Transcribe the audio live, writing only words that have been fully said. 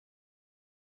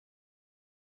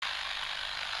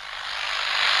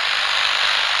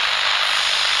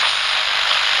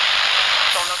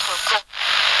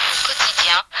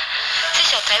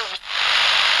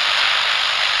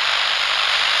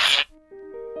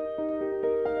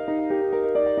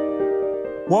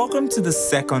Welcome to the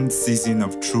second season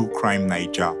of True Crime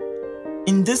Naija.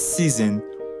 In this season,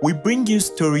 we bring you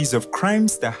stories of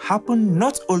crimes that happen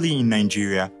not only in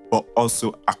Nigeria, but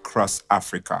also across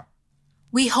Africa.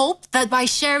 We hope that by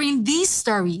sharing these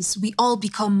stories, we all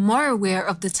become more aware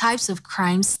of the types of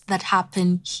crimes that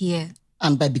happen here.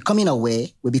 And by becoming aware,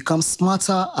 we become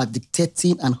smarter at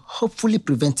detecting and hopefully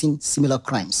preventing similar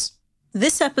crimes.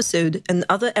 This episode and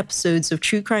other episodes of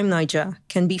True Crime Naija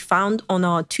can be found on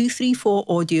our 234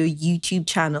 Audio YouTube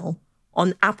channel,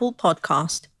 on Apple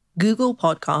Podcast, Google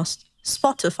Podcast,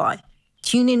 Spotify,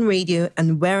 TuneIn Radio,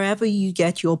 and wherever you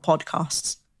get your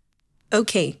podcasts.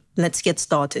 Okay, let's get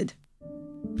started.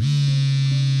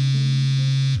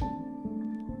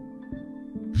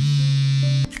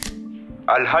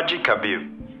 Alhaji Kabir,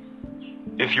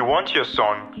 if you want your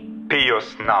son, pay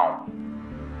us now.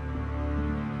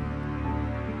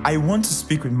 I want to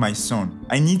speak with my son.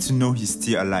 I need to know he's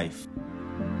still alive.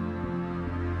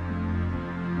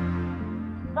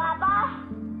 Baba!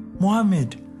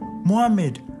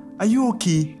 Mohammed, are you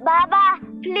okay? Baba,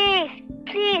 please,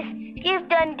 give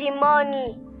them the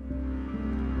money.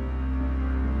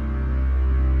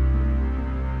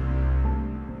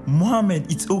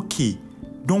 Mohammed, it's okay.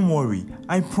 Don't worry.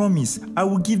 I promise I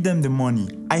will give them the money.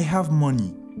 I have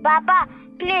money. Baba,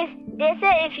 please, they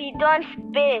say if you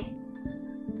don't pay,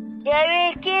 they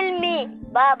will kill me.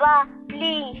 Baba,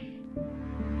 please.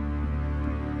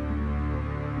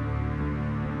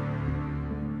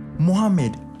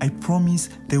 Mohammed, I promise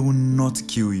they will not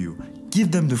kill you.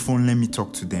 Give them the phone, let me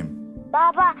talk to them.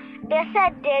 Baba, they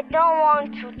said they don't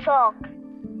want to talk.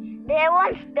 They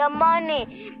want the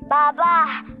money.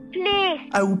 Baba, please.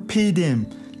 I will pay them.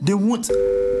 They won't.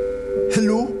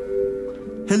 Hello?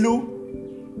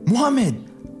 Mohammed?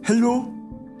 Hello?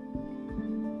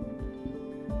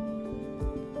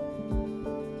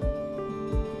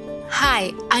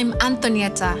 Hi, I'm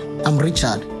Anthonieta. I'm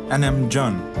Richard. And I'm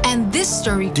John. And this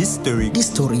story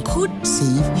could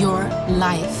save your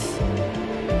life.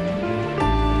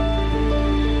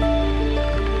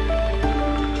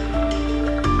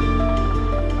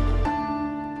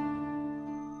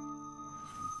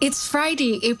 It's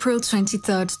Friday, April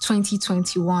 23rd,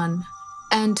 2021,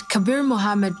 and Kabir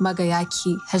Muhammad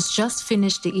Magayaki has just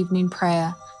finished the evening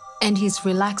prayer and he's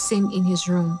relaxing in his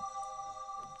room.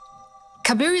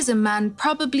 Kabir is a man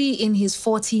probably in his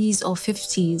 40s or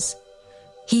 50s.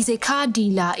 He's a car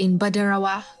dealer in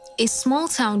Badarawa, a small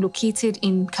town located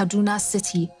in Kaduna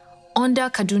City, under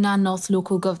Kaduna North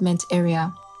Local Government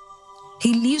Area.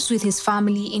 He lives with his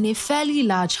family in a fairly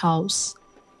large house.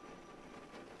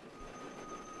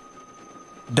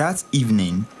 That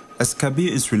evening, as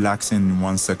Kabir is relaxing in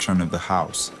one section of the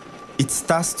house, it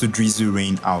starts to drizzle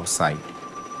rain outside.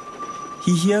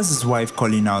 He hears his wife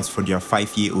calling out for their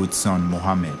 5-year-old son,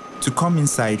 Mohammed, to come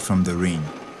inside from the rain.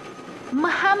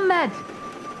 Mohammed!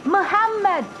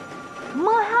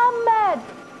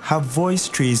 Her voice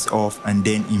trails off and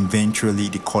then eventually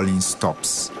the calling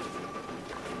stops.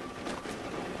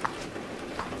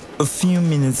 A few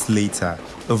minutes later,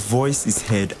 a voice is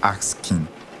heard asking,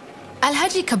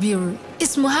 Alhaji Kabir,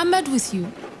 is Mohammed with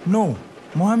you? No,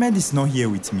 Mohammed is not here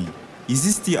with me. Is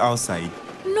he still outside?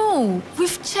 No,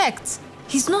 we've checked.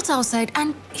 He's not outside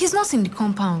and he's not in the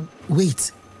compound.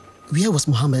 Wait, where was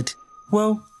Mohammed?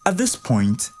 Well, at this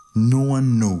point, no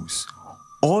one knows.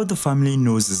 All the family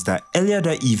knows is that earlier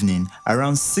that evening,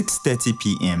 around 6:30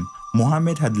 p.m.,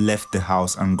 Mohammed had left the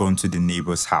house and gone to the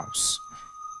neighbor's house.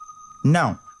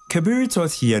 Now, Kabir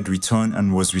thought he had returned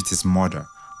and was with his mother,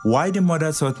 while the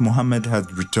mother thought Mohammed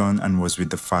had returned and was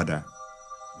with the father.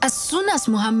 As soon as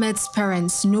Mohammed's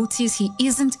parents notice he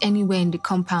isn't anywhere in the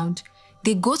compound,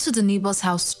 they go to the neighbor's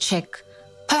house to check.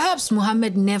 Perhaps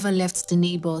Mohammed never left the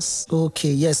neighbors.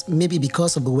 Okay, yes, maybe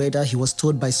because of the weather he was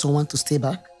told by someone to stay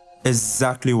back.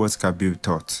 Exactly what Kabir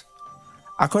thought.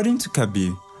 According to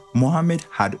Kabir, Mohammed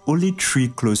had only 3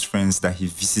 close friends that he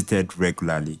visited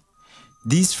regularly.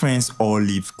 These friends all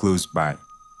lived close by.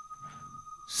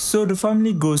 So the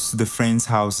family goes to the friends'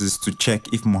 houses to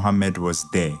check if Mohammed was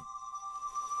there.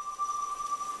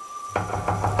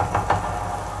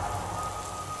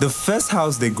 The first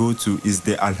house they go to is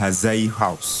the Alhaji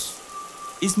house.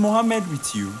 Is Mohammed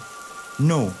with you?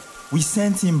 No, we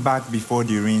sent him back before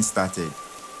the rain started.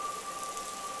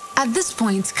 At this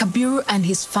point, Kabir and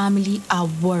his family are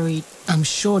worried. I'm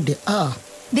sure they are.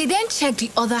 They then check the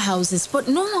other houses, but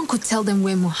no one could tell them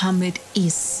where Mohammed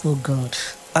is. Oh God.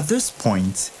 At this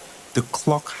point, the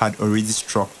clock had already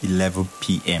struck 11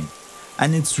 p.m.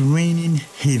 and it's raining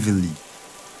heavily.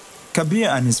 Kabir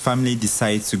and his family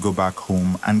decide to go back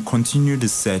home and continue the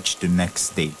search the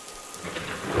next day.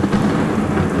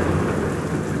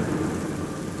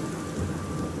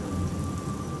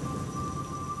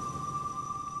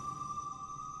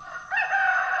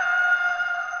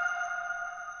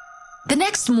 The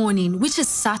next morning, which is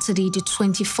Saturday, the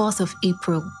 24th of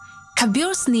April,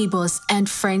 Kabir's neighbors and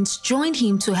friends joined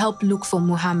him to help look for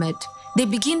Muhammad. They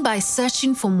begin by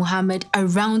searching for Muhammad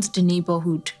around the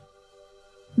neighborhood.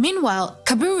 Meanwhile,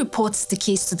 Kabir reports the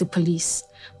case to the police,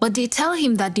 but they tell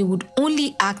him that they would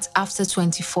only act after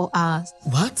 24 hours.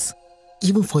 What?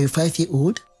 Even for a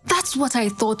 5-year-old? That's what I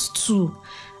thought too.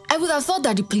 I would have thought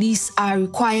that the police are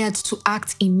required to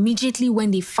act immediately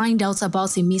when they find out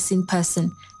about a missing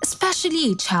person, especially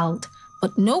a child.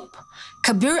 But nope.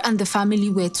 Kabir and the family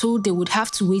were told they would have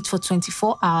to wait for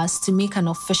 24 hours to make an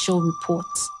official report.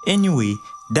 Anyway,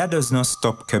 that does not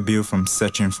stop Kabir from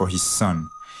searching for his son.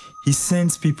 He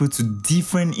sends people to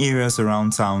different areas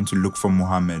around town to look for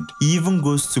Muhammad. He even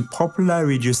goes to popular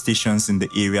radio stations in the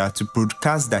area to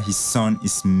broadcast that his son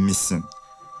is missing.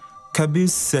 Kabir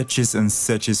searches and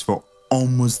searches for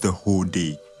almost the whole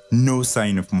day. No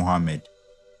sign of Muhammad.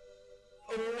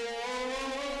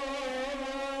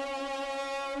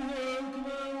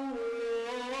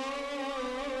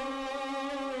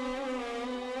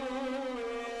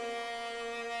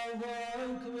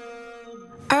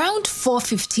 Around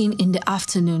 4:15 in the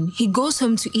afternoon, he goes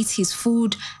home to eat his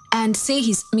food and say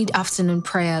his mid-afternoon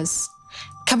prayers.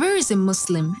 Kabir is a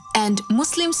Muslim, and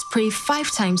Muslims pray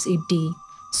 5 times a day.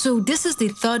 So this is the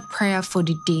 3rd prayer for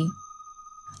the day.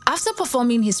 After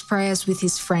performing his prayers with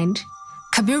his friend,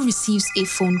 Kabir receives a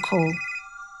phone call.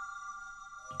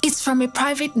 It's from a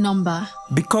private number.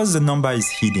 Because the number is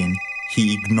hidden,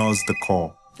 he ignores the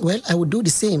call. Well, I would do the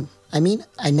same.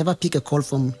 I never pick a call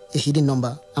from a hidden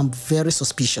number. I'm very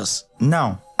suspicious.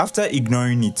 Now, after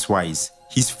ignoring it twice,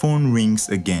 his phone rings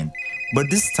again. But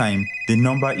this time, the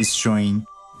number is showing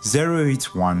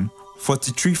 081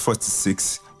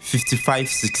 4346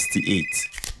 5568.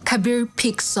 Kabir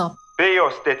picks up. Pay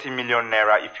us 30 million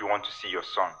naira if you want to see your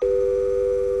son.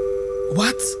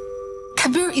 What?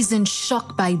 Kabir is in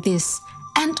shock by this,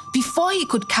 and before he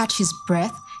could catch his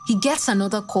breath, he gets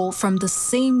another call from the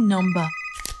same number.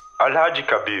 Alhaji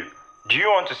Kabir, do you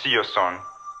want to see your son?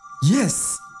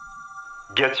 Yes.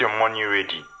 Get your money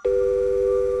ready.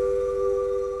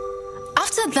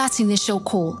 After that initial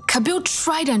call, Kabir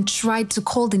tried to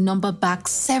call the number back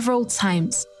several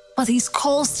times, but his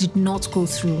calls did not go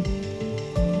through.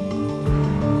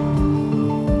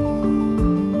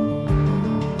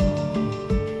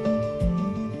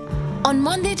 On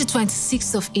Monday, the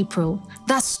 26th of April,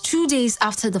 that's 2 days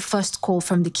after the first call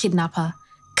from the kidnapper,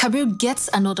 Kabir gets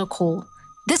another call,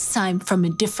 this time from a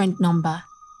different number.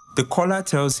 The caller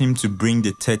tells him to bring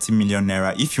the 30 million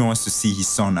naira if he wants to see his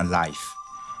son alive.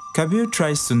 Kabir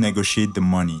tries to negotiate the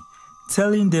money,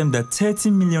 telling them that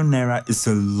 30 million naira is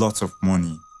a lot of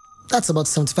money. That's about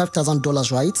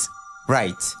 $75,000, right?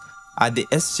 Right, at the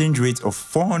exchange rate of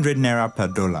 400 naira per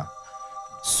dollar.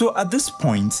 So at this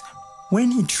point, when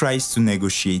he tries to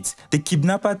negotiate, the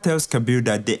kidnapper tells Kabir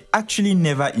that they actually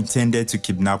never intended to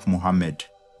kidnap Muhammad.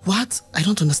 What? I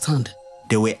don't understand.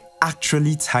 They were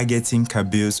actually targeting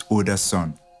Kabir's older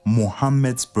son,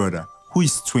 Muhammad's brother, who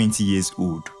is 20 years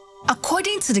old.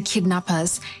 According to the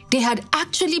kidnappers, they had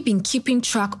actually been keeping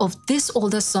track of this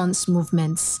older son's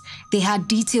movements. They had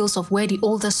details of where the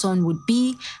older son would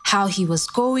be, how he was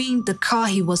going, the car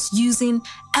he was using,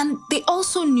 and they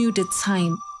also knew the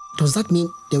time. Does that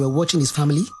mean they were watching his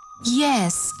family?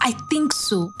 Yes, I think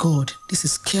so. God, this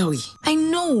is scary. I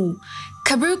know.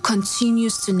 Kabir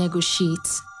continues to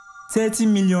negotiate. 30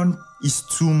 million is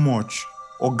too much.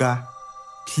 Oga,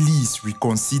 please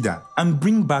reconsider and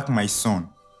bring back my son.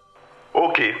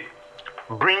 Okay,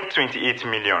 bring 28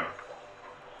 million.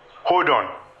 Hold on,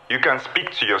 you can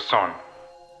speak to your son.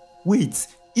 Wait,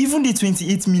 even the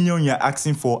 28 million you're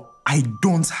asking for, I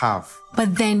don't have.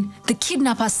 But then the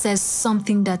kidnapper says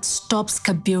something that stops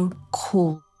Kabir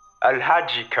cold.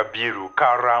 Alhaji Kabiru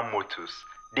Karamotus,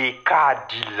 the car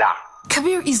dealer.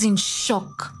 Kabir is in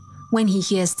shock when he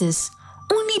hears this.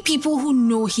 Only people who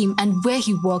know him and where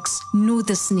he works know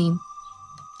this name.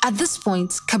 At this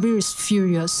point, Kabir is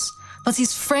furious, but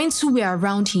his friends who were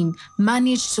around him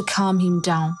managed to calm him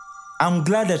down. I'm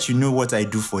glad that you know what I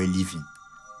do for a living.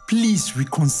 Please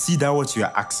reconsider what you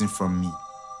are asking from me.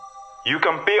 You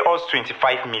can pay us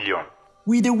 25 million.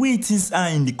 With the way things are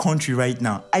in the country right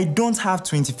now, I don't have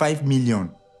 25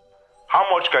 million. How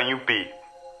much can you pay?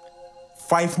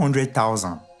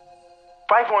 500,000.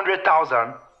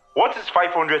 500,000? What is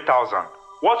 500,000?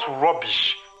 What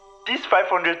rubbish? This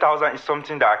 500,000 is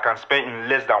something that I can spend in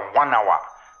less than 1 hour.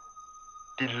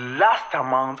 The last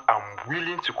amount I'm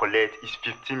willing to collect is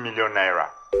 15 million naira.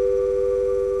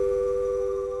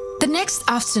 The next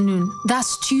afternoon,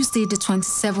 that's Tuesday the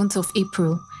 27th of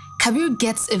April, Kabir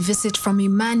gets a visit from a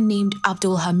man named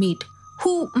Abdul Hamid,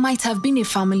 who might have been a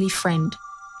family friend.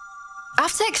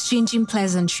 After exchanging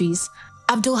pleasantries,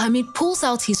 Abdulhamid pulls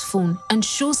out his phone and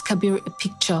shows Kabir a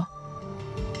picture.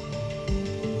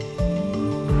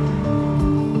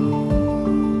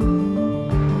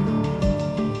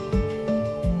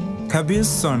 Kabir's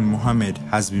son Muhammad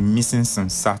has been missing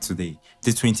since Saturday,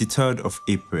 the 23rd of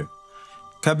April.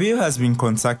 Kabir has been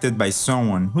contacted by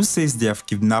someone who says they have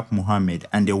kidnapped Muhammad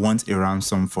and they want a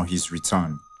ransom for his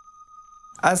return.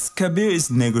 As Kabir is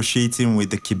negotiating with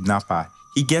the kidnapper,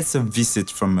 he gets a visit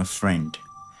from a friend.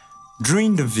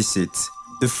 During the visit,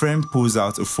 the friend pulls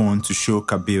out a phone to show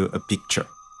Kabir a picture.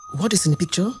 What is in the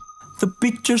picture? The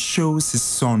picture shows his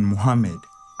son Muhammad,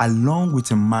 along with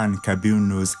a man Kabir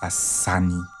knows as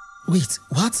Sani. Wait,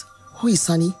 what? Who is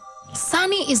Sani?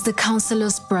 Sani is the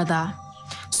councillor's brother.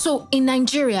 So in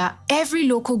Nigeria, every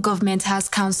local government has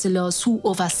councillors who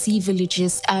oversee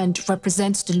villages and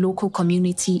represent the local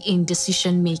community in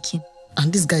decision making.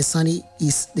 And this guy Sani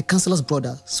is the councillor's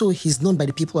brother, so he's known by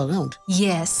the people around.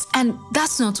 Yes, and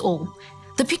that's not all.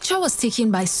 The picture was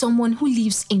taken by someone who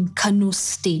lives in Kano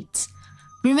State.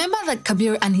 Remember that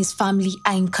Kabir and his family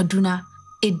are in Kaduna,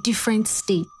 a different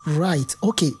state. Right,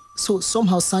 okay. So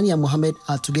somehow Sani and Muhammad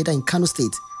are together in Kano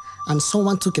State, and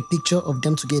someone took a picture of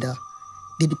them together.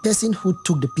 Did the person who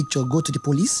took the picture go to the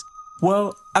police?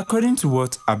 Well, according to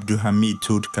what Abdulhamid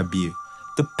told Kabir,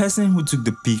 the person who took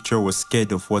the picture was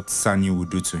scared of what Sani would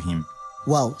do to him.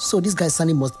 Wow, so this guy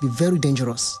Sani must be very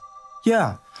dangerous.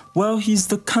 Yeah, well, he's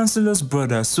the councillor's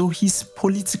brother, so he's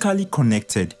politically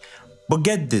connected. But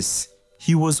get this,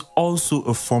 he was also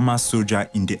a former soldier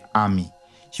in the army.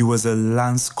 He was a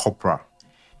lance corporal.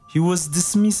 He was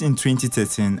dismissed in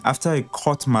 2013 after a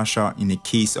court-martial in a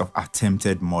case of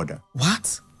attempted murder.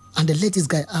 What? And they let this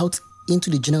guy out into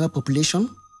the general population?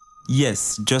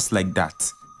 Yes, just like that.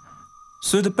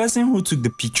 So the person who took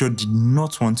the picture did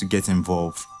not want to get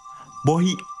involved, but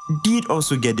he did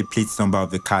also get the plate number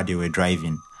of the car they were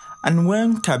driving. And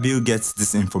when Kabir gets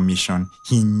this information,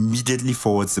 he immediately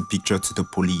forwards the picture to the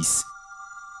police.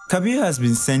 Kabir has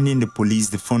been sending the police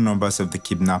the phone numbers of the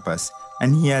kidnappers,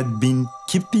 and he had been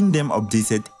keeping them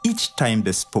updated each time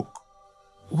they spoke.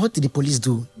 What did the police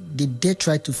do? Did they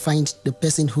try to find the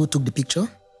person who took the picture?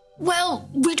 Well,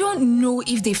 we don't know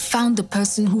if they found the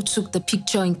person who took the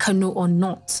picture in Kano or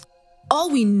not. All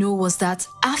we know was that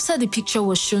after the picture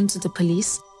was shown to the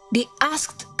police, they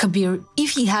asked Kabir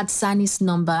if he had Sani's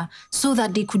number so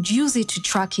that they could use it to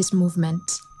track his movement.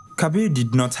 Kabir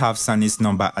did not have Sani's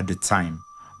number at the time,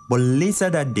 but later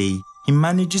that day, he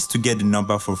manages to get the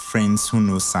number for friends who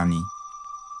know Sani.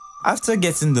 After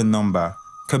getting the number,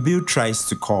 Kabir tries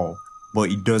to call, but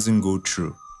it doesn't go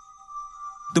through.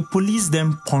 The police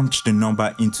then punched the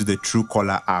number into the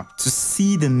Truecaller app to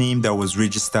see the name that was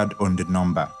registered on the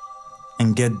number.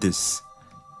 And get this,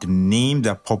 the name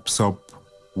that pops up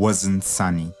wasn't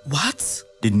Sani. What?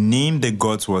 The name they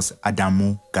got was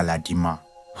Adamu Galadima.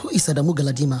 Who is Adamu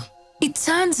Galadima? It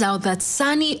turns out that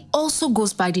Sani also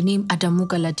goes by the name Adamu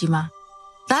Galadima.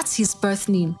 That's his birth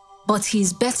name, but he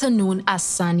is better known as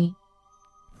Sani.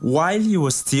 While he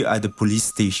was still at the police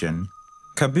station,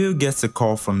 Kabir gets a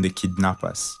call from the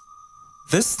kidnappers.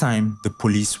 This time, the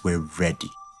police were ready.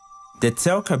 They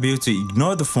tell Kabir to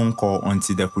ignore the phone call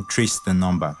until they could trace the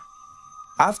number.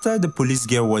 After the police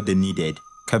get what they needed,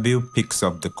 Kabir picks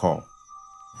up the call.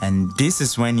 And this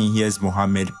is when he hears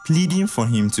Muhammad pleading for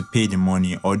him to pay the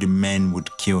money or the men would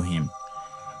kill him.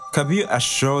 Kabir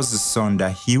assures the son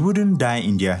that he wouldn't die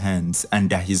in their hands and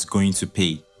that he's going to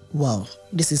pay. Wow,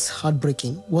 this is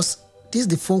heartbreaking. Was this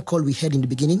the phone call we had in the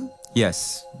beginning?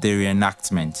 Yes, the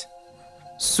reenactment.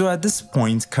 So at this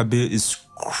point, Kabir is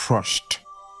crushed.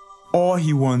 All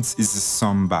he wants is his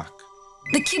son back.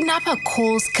 The kidnapper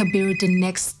calls Kabir the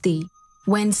next day,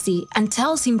 Wednesday, and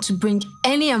tells him to bring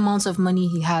any amount of money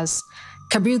he has.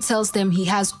 Kabir tells them he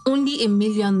has only ₦1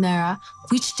 million,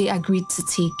 which they agreed to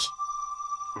take.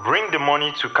 Bring the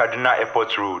money to Kaduna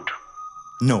Airport Road.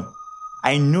 No,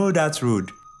 I know that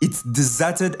road. It's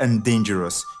deserted and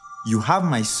dangerous. You have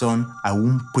my son, I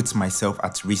won't put myself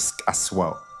at risk as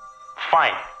well.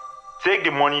 Fine. Take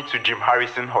the money to Jim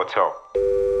Harrison Hotel.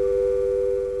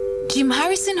 Jim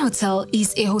Harrison Hotel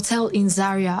is a hotel in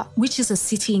Zaria, which is a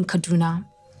city in Kaduna.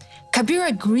 Kabir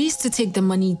agrees to take the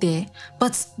money there,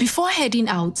 but before heading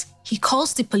out, he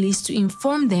calls the police to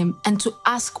inform them and to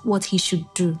ask what he should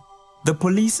do. The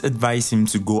police advised him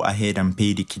to go ahead and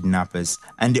pay the kidnappers,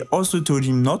 and they also told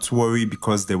him not to worry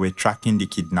because they were tracking the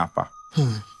kidnapper.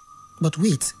 But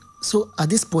wait, so at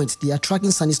this point, they are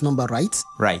tracking Sani's number, right?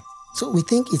 Right. So we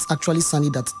think it's actually Sani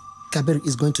that Kabir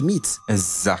is going to meet.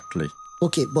 Exactly.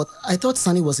 Okay, but I thought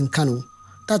Sani was in Kano.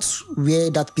 That's where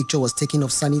that picture was taken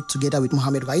of Sani together with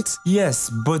Muhammad, right? Yes,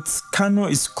 but Kano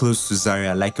is close to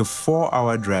Zaria, like a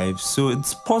 4-hour drive, so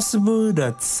it's possible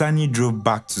that Sani drove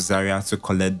back to Zaria to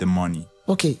collect the money.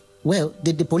 Okay, well,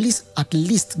 did the police at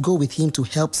least go with him to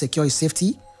help secure his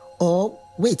safety? Or,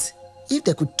 wait, if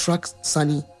they could track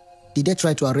Sani, did they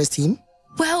try to arrest him?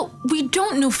 Well, we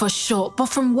don't know for sure, but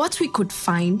from what we could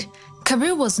find,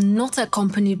 Kabir was not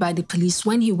accompanied by the police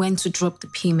when he went to drop the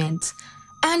payment.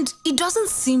 And it doesn't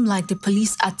seem like the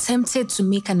police attempted to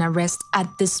make an arrest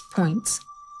at this point.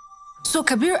 So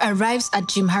Kabir arrives at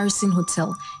Jim Harrison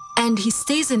Hotel and he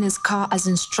stays in his car as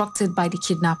instructed by the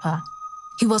kidnapper.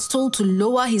 He was told to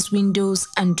lower his windows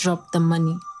and drop the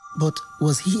money. But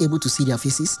was he able to see their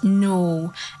faces?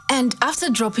 No. And after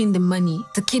dropping the money,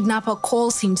 the kidnapper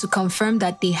calls him to confirm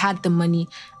that they had the money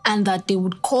and that they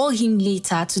would call him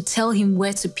later to tell him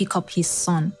where to pick up his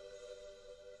son.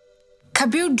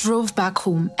 Kabir drove back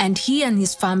home and he and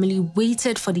his family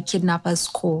waited for the kidnapper's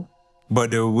call.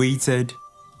 But they waited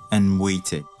and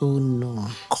waited. Oh no.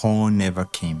 Call never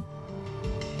came.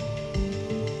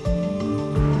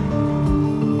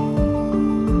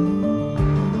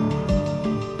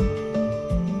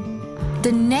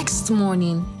 The next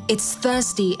morning, it's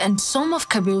Thursday and some of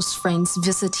Kabir's friends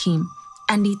visit him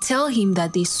and they tell him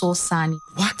that they saw Sani.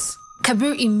 What?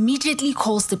 Kabir immediately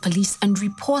calls the police and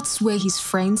reports where his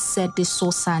friends said they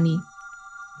saw Sani.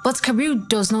 But Kabir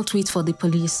does not wait for the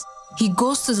police. He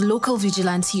goes to the local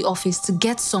vigilante office to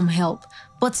get some help,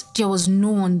 but there was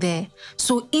no one there.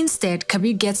 So instead,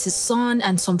 Kabir gets his son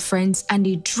and some friends and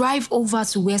they drive over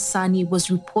to where Sani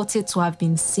was reported to have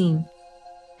been seen.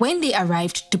 When they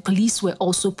arrived, the police were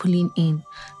also pulling in.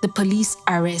 The police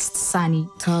arrest Sani.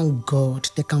 Thank God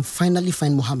they can finally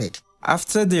find Muhammad.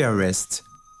 After the arrest,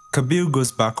 Kabir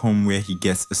goes back home where he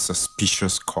gets a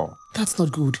suspicious call. That's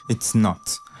not good. It's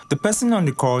not. The person on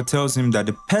the call tells him that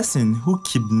the person who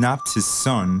kidnapped his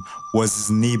son was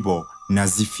his neighbor,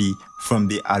 Nazifi, from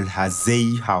the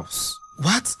Alhaji house.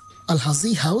 What?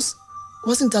 Alhaji house?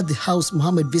 Wasn't that the house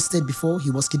Muhammad visited before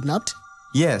he was kidnapped?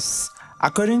 Yes.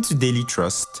 According to Daily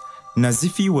Trust,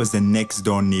 Nazifi was the next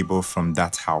door neighbor from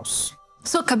that house.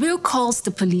 So Kabir calls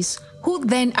the police, who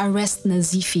then arrest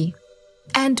Nazifi.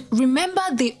 And remember,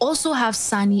 they also have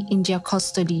Sani in their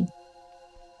custody.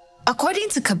 According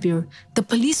to Kabir, the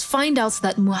police find out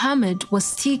that Muhammad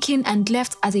was taken and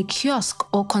left at a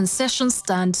kiosk or concession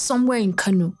stand somewhere in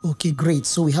Kano. Okay, great.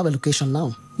 So we have a location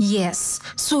now. Yes.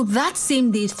 So that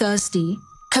same day, Thursday,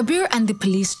 Kabir and the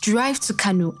police drive to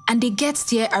Kano and they get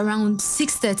there around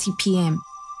 6:30 p.m.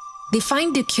 They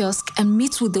find the kiosk and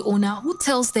meet with the owner who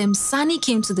tells them Sani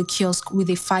came to the kiosk with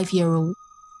a 5-year-old.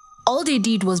 All they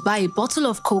did was buy a bottle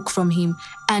of Coke from him,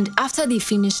 and after they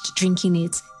finished drinking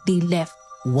it, they left.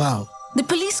 Wow. The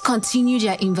police continue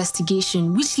their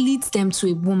investigation, which leads them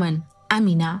to a woman,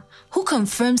 Amina, who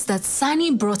confirms that Sani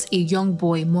brought a young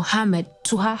boy, Muhammad,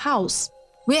 to her house,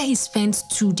 where he spent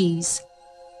 2 days.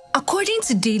 According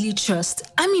to Daily Trust,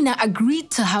 Amina agreed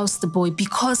to house the boy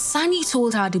because Sani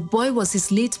told her the boy was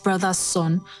his late brother's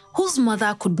son, whose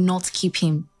mother could not keep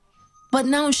him. But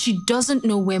now she doesn't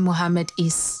know where Muhammad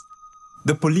is.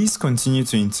 The police continue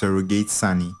to interrogate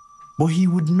Sani, but he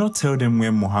would not tell them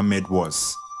where Muhammad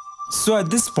was. So at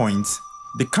this point,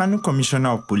 the Kano Commissioner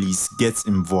of Police gets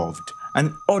involved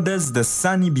and orders that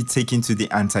Sani be taken to the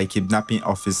anti-kidnapping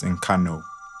office in Kano.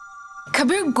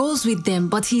 Kabir goes with them,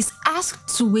 but he's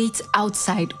asked to wait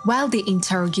outside while they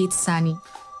interrogate Sani.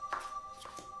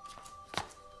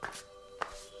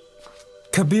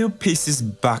 Kabir paces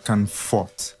back and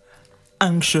forth,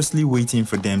 anxiously waiting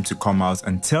for them to come out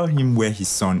and tell him where his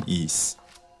son is.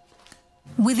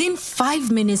 Within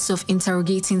 5 minutes of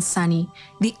interrogating Sani,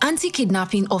 the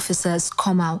anti-kidnapping officers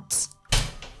come out.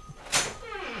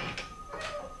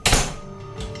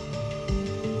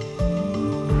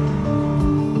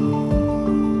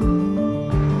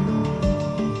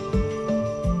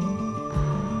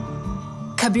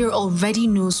 Kabir already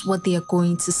knows what they are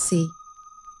going to say.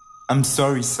 I'm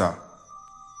sorry, sir.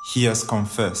 He has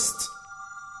confessed.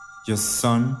 Your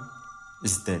son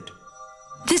is dead.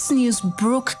 This news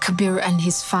broke Kabir and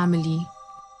his family.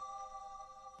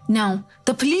 Now,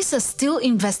 the police are still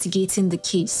investigating the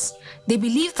case. They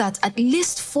believe that at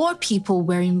least 4 people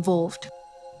were involved.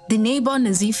 The neighbor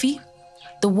Nazifi,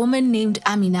 the woman named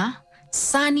Amina,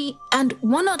 Sani, and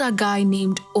one other guy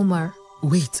named Umar.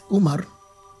 Wait, Umar?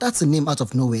 That's a name out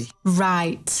of nowhere.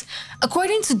 Right.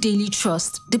 According to Daily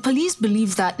Trust, the police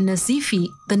believe that Nazifi,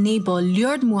 the neighbor,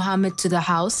 lured Muhammad to the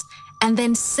house and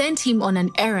then sent him on an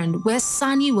errand where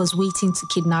Sani was waiting to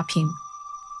kidnap him.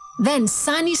 Then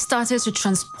Sani started to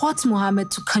transport Muhammad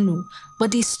to Kano,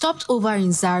 but they stopped over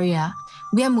in Zaria,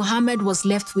 where Muhammad was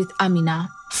left with Amina.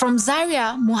 From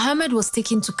Zaria, Muhammad was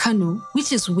taken to Kano,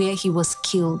 which is where he was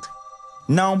killed.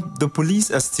 Now, the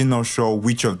police are still not sure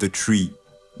which of the three,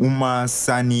 Umar,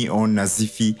 Sani, or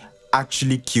Nazifi,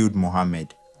 actually killed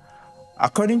Muhammad.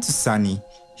 According to Sani,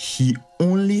 he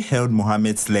only held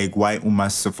Muhammad's leg while Umar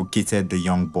suffocated the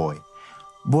young boy.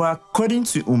 But according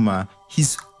to Umar,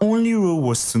 his only role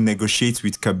was to negotiate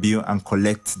with Kabir and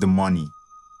collect the money.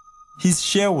 His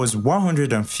share was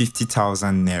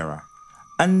 150,000 naira.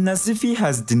 And Nazifi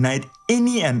has denied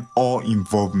any and all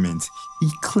involvement. He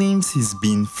claims he's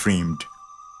been framed.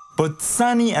 But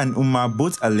Sani and Umar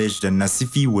both allege that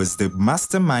Nazifi was the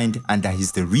mastermind and that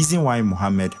he's the reason why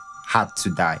Muhammad had to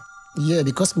die. Yeah,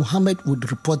 because Muhammad would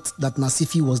report that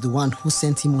Nazifi was the one who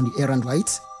sent him on the errand,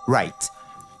 right? Right.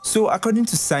 So according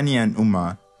to Sani and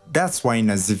Umar, that's why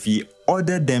Nazifi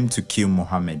ordered them to kill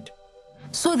Muhammad.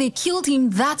 So they killed him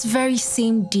that very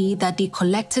same day that they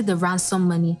collected the ransom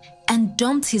money and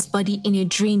dumped his body in a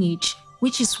drainage,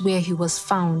 which is where he was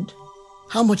found.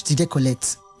 How much did they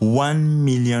collect? 1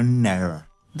 million naira.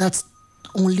 That's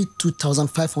only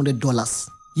 $2,500.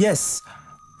 Yes,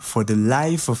 for the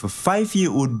life of a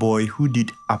 5-year-old boy who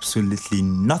did absolutely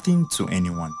nothing to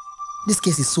anyone. This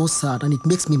case is so sad and it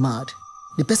makes me mad.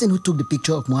 The person who took the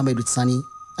picture of Muhammad with Sani,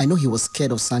 I know he was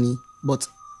scared of Sani, but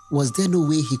was there no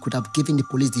way he could have given the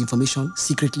police the information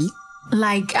secretly?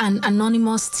 Like an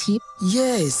anonymous tip?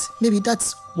 Yes, maybe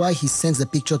that's why he sends the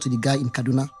picture to the guy in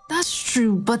Kaduna. That's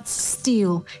true, but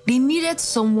still, they needed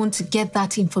someone to get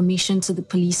that information to the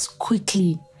police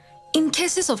quickly. In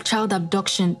cases of child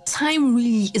abduction, time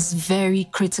really is very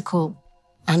critical.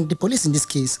 And the police in this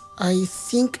case, I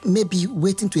think maybe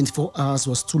waiting 24 hours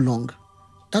was too long.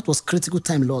 That was critical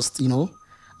time lost,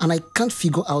 And I can't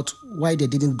figure out why they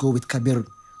didn't go with Kabir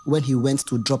when he went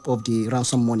to drop off the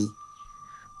ransom money.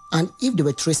 And if they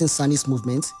were tracing Sani's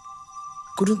movement,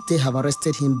 couldn't they have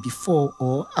arrested him before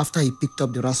or after he picked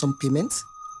up the ransom payment?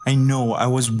 I know, I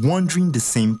was wondering the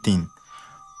same thing.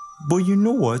 But you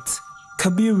know what?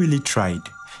 Kabir really tried.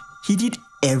 He did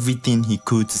everything he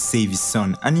could to save his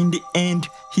son, and in the end,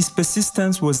 his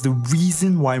persistence was the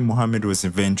reason why Muhammad was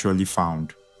eventually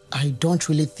found. I don't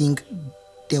really think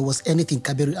there was anything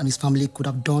Kabir and his family could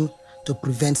have done to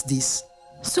prevent this.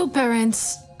 So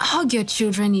parents, hug your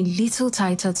children a little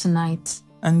tighter tonight.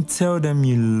 And tell them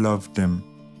you love them.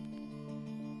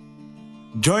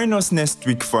 Join us next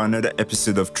week for another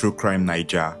episode of True Crime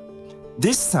Naija.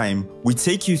 This time, we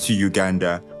take you to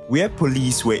Uganda, where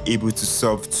police were able to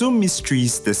solve 2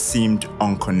 mysteries that seemed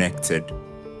unconnected.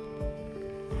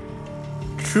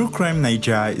 True Crime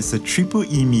Naija is a Triple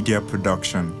E Media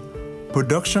production.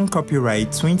 Production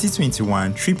copyright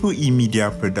 2021 Triple E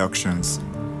Media Productions.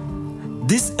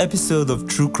 This episode of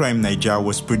True Crime Naija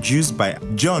was produced by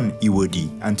John Iwodi,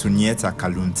 Anthonieta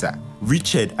Kalunta,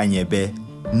 Richard Anyebe,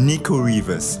 Nico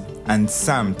Rivers, and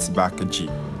Sam Tabakaji.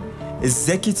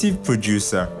 Executive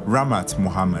producer Rahmat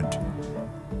Muhammad.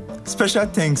 Special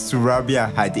thanks to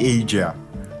Rabia Hadejia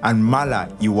and Mala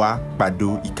Iwa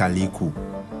Gbado Ikaleku.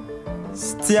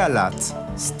 Stay alert,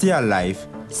 stay alive.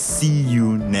 See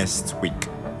you next week.